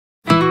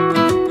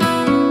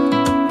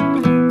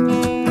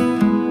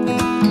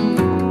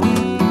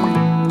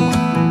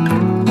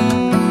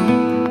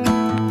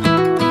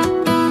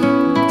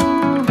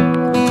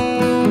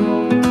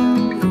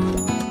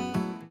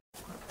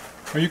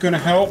gonna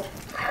help?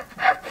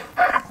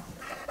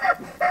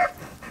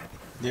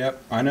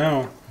 Yep, I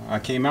know. I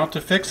came out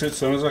to fix it as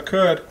soon as I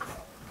could.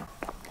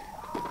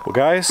 Well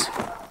guys,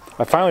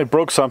 I finally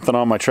broke something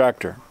on my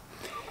tractor.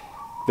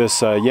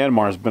 This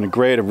Yanmar has been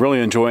great. I'm really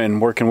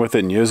enjoying working with it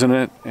and using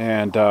it.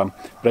 And but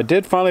I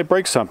did finally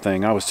break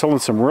something. I was tilling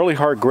some really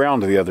hard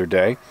ground the other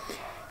day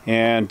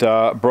and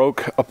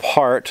broke a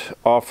part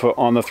off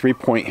on the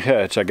 3-point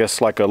hitch. I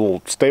guess like a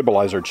little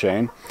stabilizer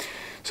chain.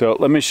 So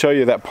let me show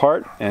you that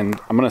part, and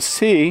I'm going to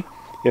see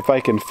if I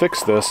can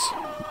fix this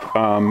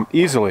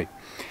easily.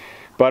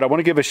 But I want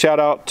to give a shout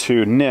out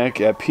to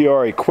Nick at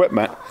PR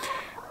Equipment.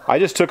 I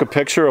just took a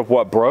picture of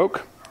what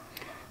broke,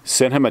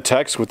 sent him a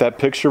text with that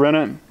picture in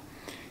it.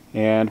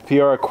 And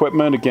PR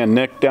Equipment, again,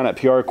 Nick down at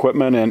PR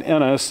Equipment in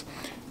Ennis,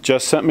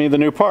 just sent me the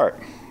new part.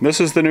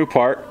 This is the new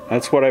part.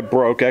 That's what I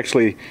broke.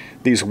 Actually,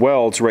 these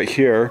welds right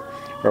here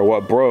are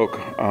what broke.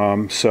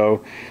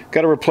 So,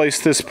 got to replace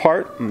this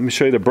part. Let me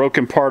show you the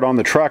broken part on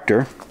the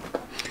tractor.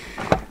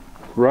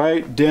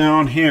 Right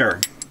down here.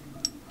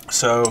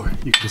 So,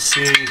 you can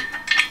see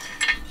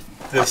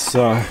this,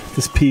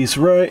 this piece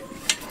right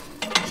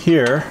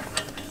here.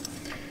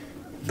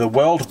 The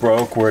weld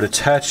broke where it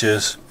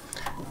attaches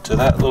to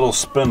that little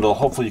spindle.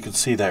 Hopefully you can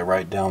see that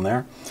right down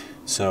there.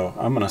 So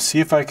I'm going to see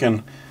if I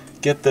can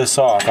get this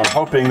off. I'm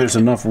hoping there's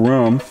enough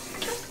room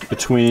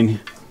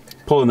between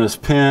pulling this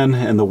pin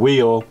and the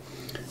wheel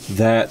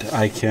that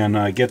I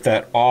can get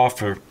that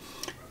off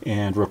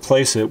and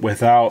replace it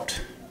without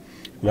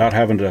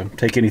having to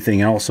take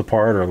anything else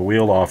apart or the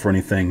wheel off or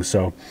anything.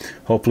 So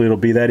hopefully it'll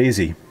be that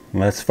easy.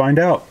 Let's find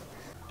out.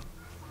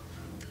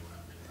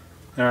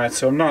 Alright,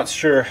 so I'm not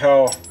sure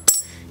how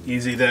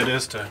easy that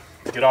is to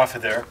get off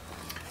of there.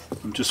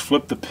 Just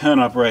flip the pin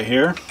up right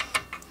here.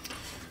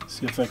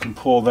 See if I can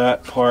pull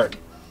that part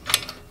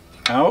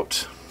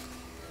out.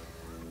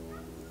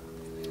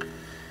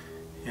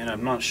 And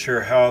I'm not sure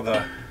how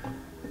that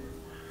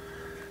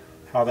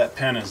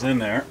pin is in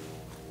there.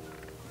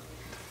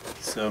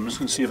 So I'm just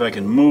going to see if I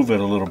can move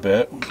it a little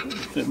bit.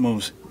 If it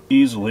moves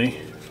easily.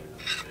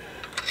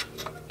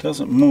 It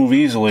doesn't move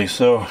easily,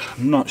 so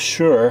I'm not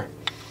sure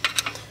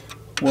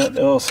what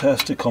else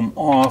has to come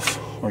off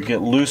or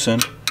get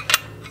loosened.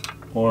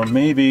 Or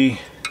maybe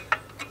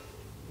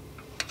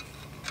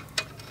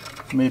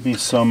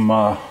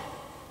some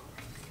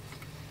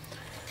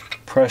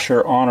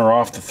pressure on or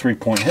off the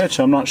 3-point hitch.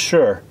 I'm not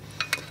sure.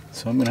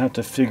 So I'm going to have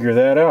to figure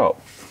that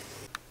out.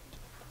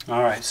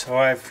 Alright, so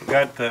I've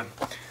got the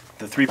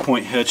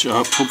 3-point hitch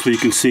up. Hopefully you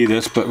can see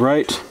this, but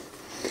right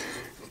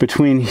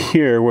between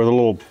here where the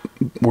little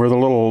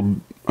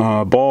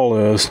ball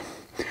is,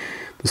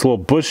 this little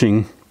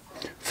bushing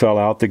fell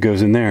out that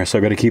goes in there. So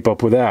I've got to keep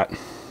up with that.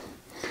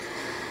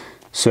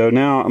 So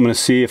now I'm going to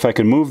see if I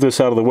can move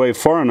this out of the way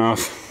far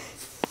enough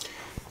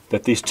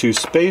that these two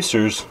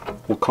spacers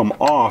will come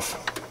off.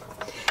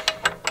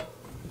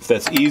 If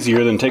that's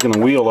easier than taking the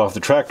wheel off the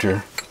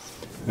tractor.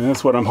 And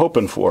that's what I'm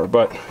hoping for.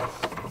 But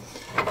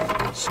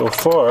so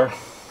far,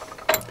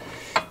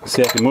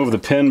 see, I can move the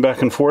pin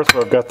back and forth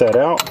where I've got that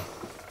out.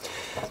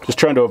 Just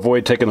trying to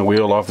avoid taking the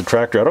wheel off the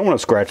tractor. I don't want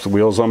to scratch the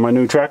wheels on my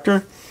new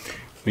tractor.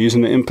 I'm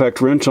using the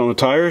impact wrench on the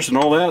tires and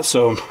all that,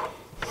 so I'm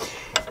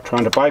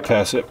trying to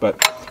bypass it. But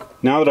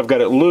now that I've got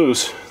it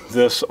loose,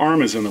 this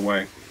arm is in the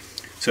way.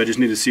 So I just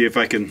need to see if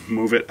I can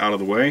move it out of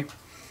the way,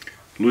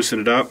 loosen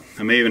it up.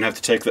 I may even have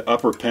to take the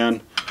upper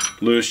pin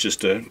loose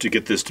just to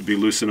get this to be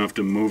loose enough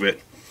to move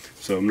it.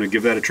 So I'm going to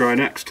give that a try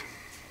next.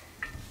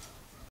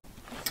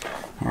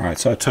 Alright,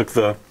 so I took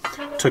the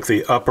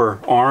upper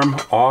arm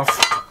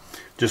off,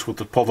 just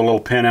with pull the little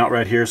pin out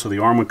right here so the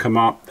arm would come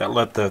up. That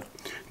let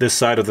this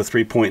side of the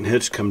 3-point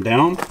hitch come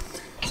down.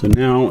 So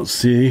now let's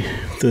see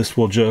if this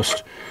will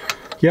just,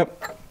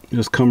 yep,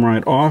 just come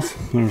right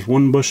off. There's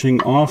one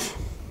bushing off.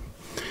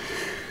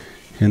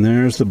 And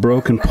there's the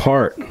broken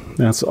part.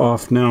 That's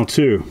off now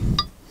too.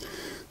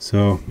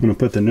 So I'm going to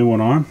put the new one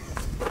on.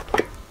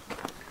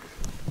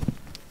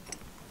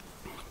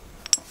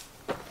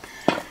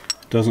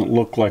 Doesn't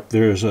look like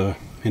there's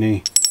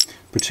any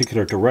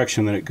particular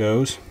direction that it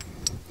goes.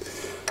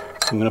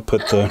 So I'm going to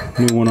put the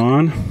new one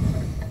on.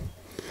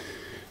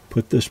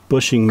 Put this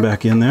bushing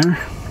back in there.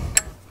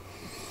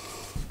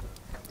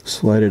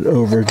 Slide it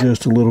over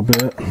just a little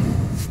bit.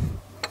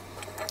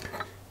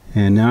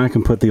 And now I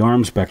can put the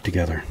arms back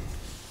together.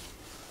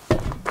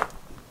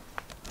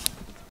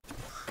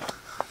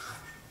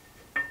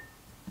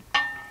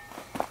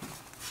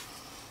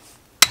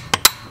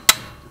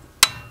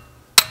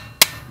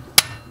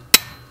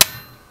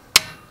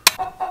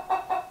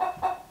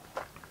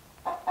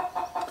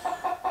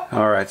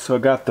 Alright, so I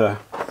got the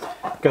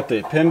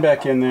pin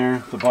back in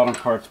there, the bottom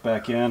part's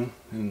back in,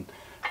 and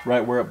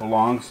right where it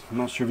belongs. I'm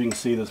not sure if you can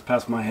see this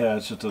past my head,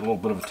 it's just a little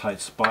bit of a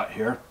tight spot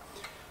here.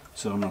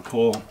 So I'm going to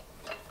pull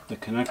the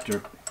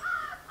connector,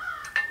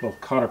 little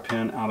cotter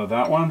pin out of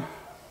that one,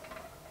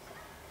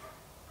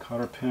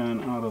 cotter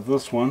pin out of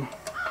this one.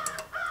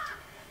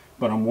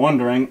 But I'm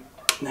wondering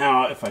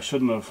now if I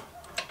shouldn't have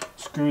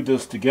screwed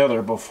this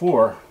together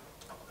before.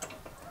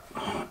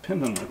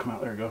 Pin doesn't come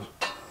out, there it goes.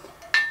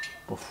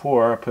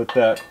 before I put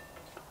that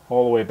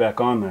all the way back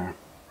on there?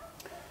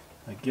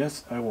 I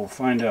guess I will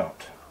find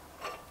out.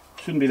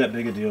 Shouldn't be that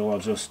big a deal. I'll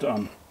just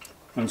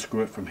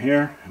unscrew it from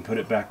here and put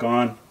it back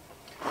on.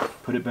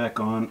 Put it back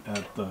on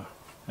at the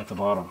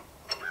bottom.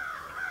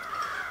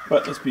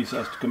 But this piece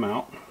has to come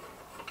out.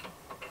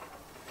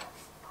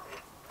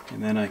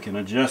 And then I can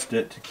adjust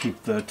it to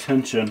keep the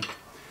tension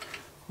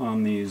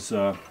on these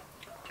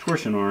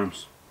torsion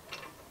arms.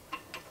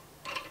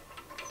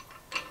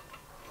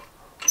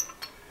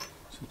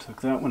 So I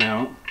took that one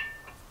out.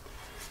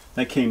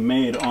 That came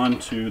made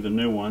onto the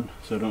new one,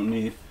 so I don't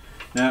need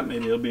that.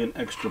 Maybe it'll be an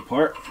extra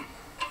part.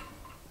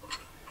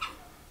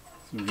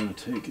 So we're going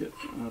to take it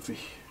off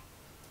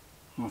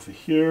of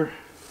here.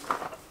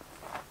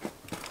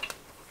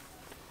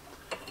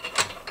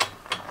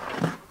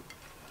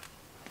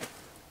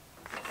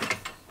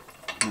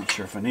 I'm not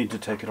sure if I need to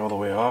take it all the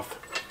way off.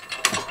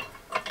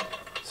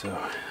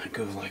 So it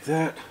goes like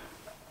that.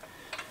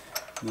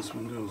 This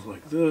one goes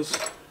like this.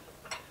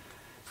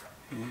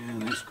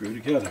 And they screw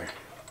together.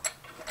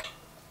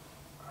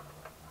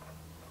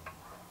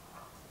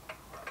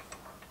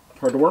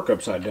 Hard to work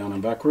upside down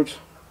and backwards.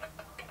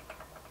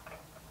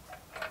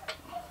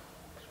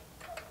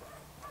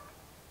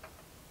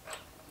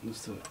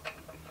 It's an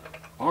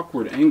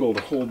awkward angle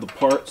to hold the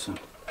parts and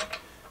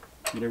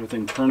get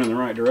everything turned in the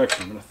right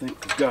direction, but I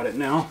think we've got it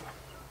now.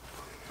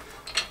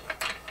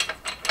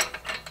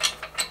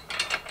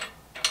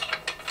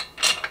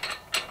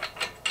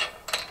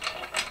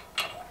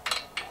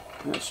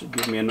 That should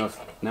give me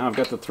enough. Now I've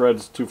got the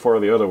threads too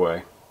far the other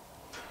way.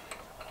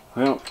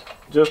 Well,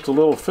 just a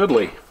little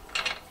fiddly.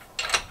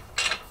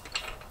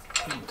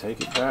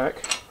 Take it back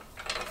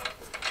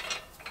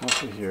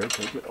off of here,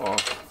 take it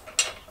off.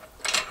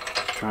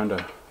 Trying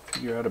to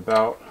figure out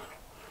about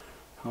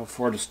how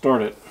far to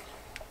start it.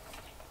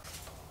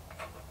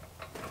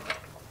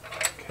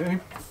 Okay.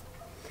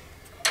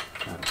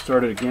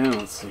 Start it again,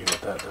 let's see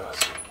what that does.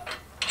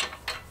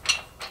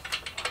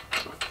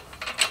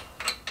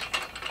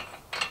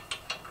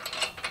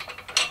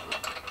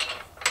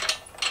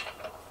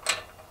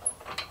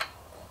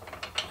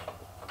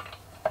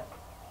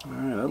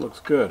 Alright, that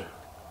looks good.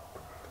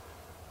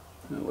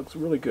 That looks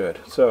really good.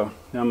 So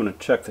now I'm going to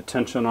check the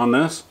tension on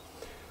this.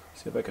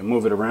 See if I can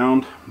move it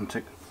around and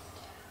take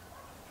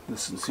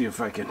this and see if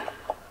I can.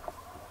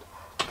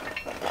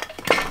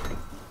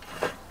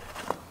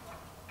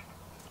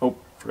 Oh,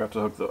 forgot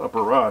to hook the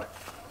upper rod.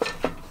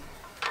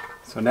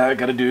 So now I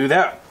got to do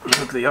that.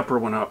 Hook the upper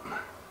one up.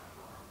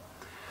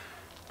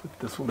 Put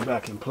this one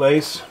back in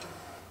place.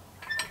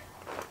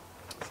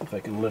 See if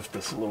I can lift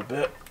this a little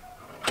bit.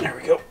 There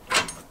we go.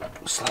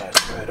 Slide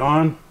it right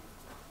on.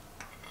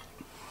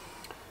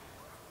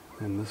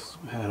 And this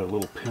had a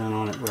little pin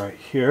on it right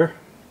here.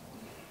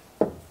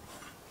 A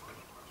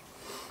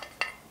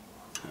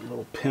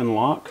little pin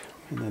lock.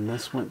 And then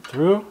this went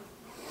through.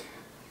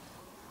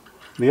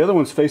 The other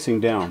one's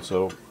facing down,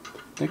 so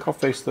I think I'll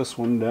face this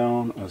one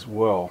down as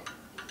well.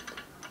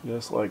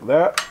 Just like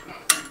that.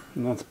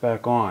 And that's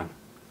back on.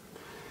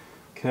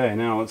 Okay,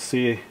 now let's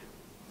see if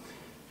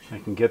I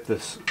can get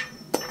this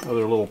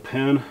other little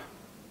pin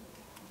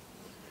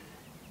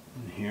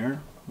in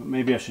here.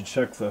 Maybe I should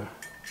check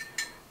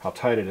how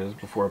tight it is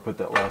before I put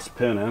that last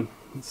pin in.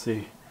 Let's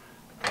see.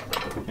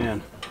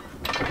 And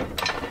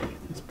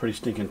it's pretty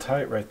stinking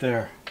tight right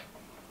there.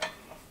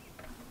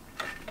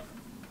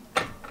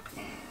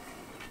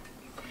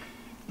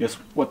 Guess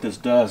what this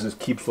does is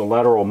keeps the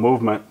lateral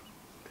movement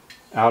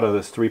out of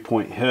this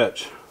 3-point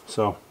hitch.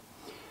 So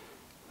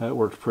that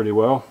works pretty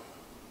well.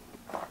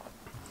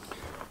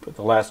 Put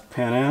the last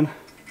pin in.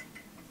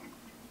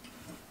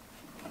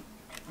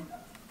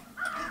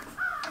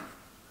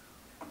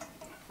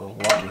 Little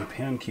locking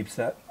pin keeps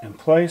that in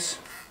place.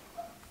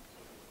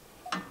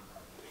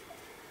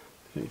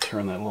 You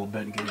turn that a little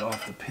bit and get it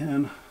off the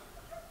pin.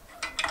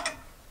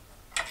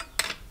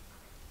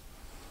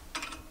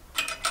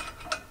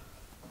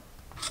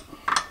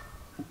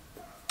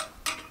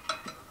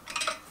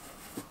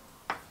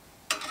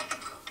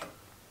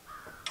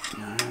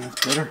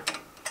 That's better.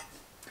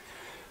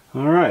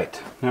 All right,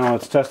 now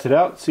let's test it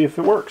out, see if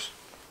it works.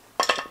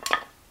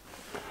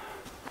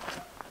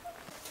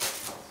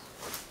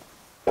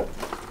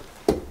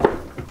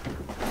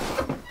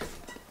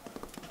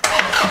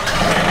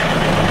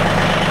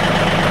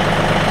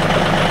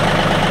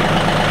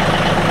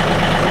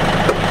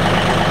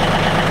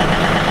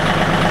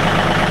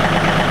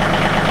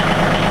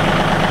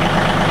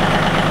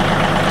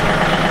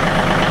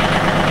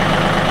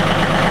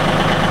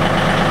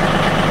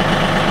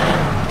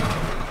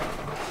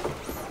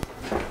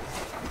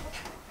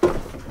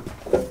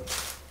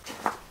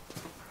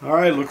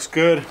 Alright, looks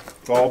good.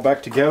 It's all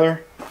back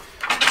together.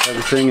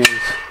 Everything is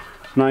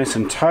nice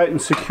and tight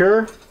and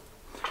secure.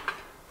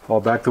 All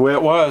back the way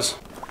it was.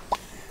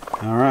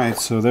 Alright,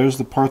 so there's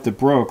the part that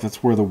broke.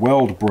 That's where the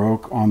weld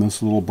broke on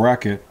this little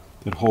bracket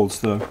that holds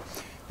that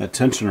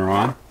tensioner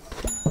on.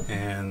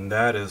 And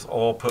that is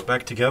all put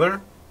back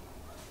together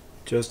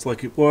just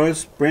like it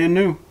was, brand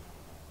new.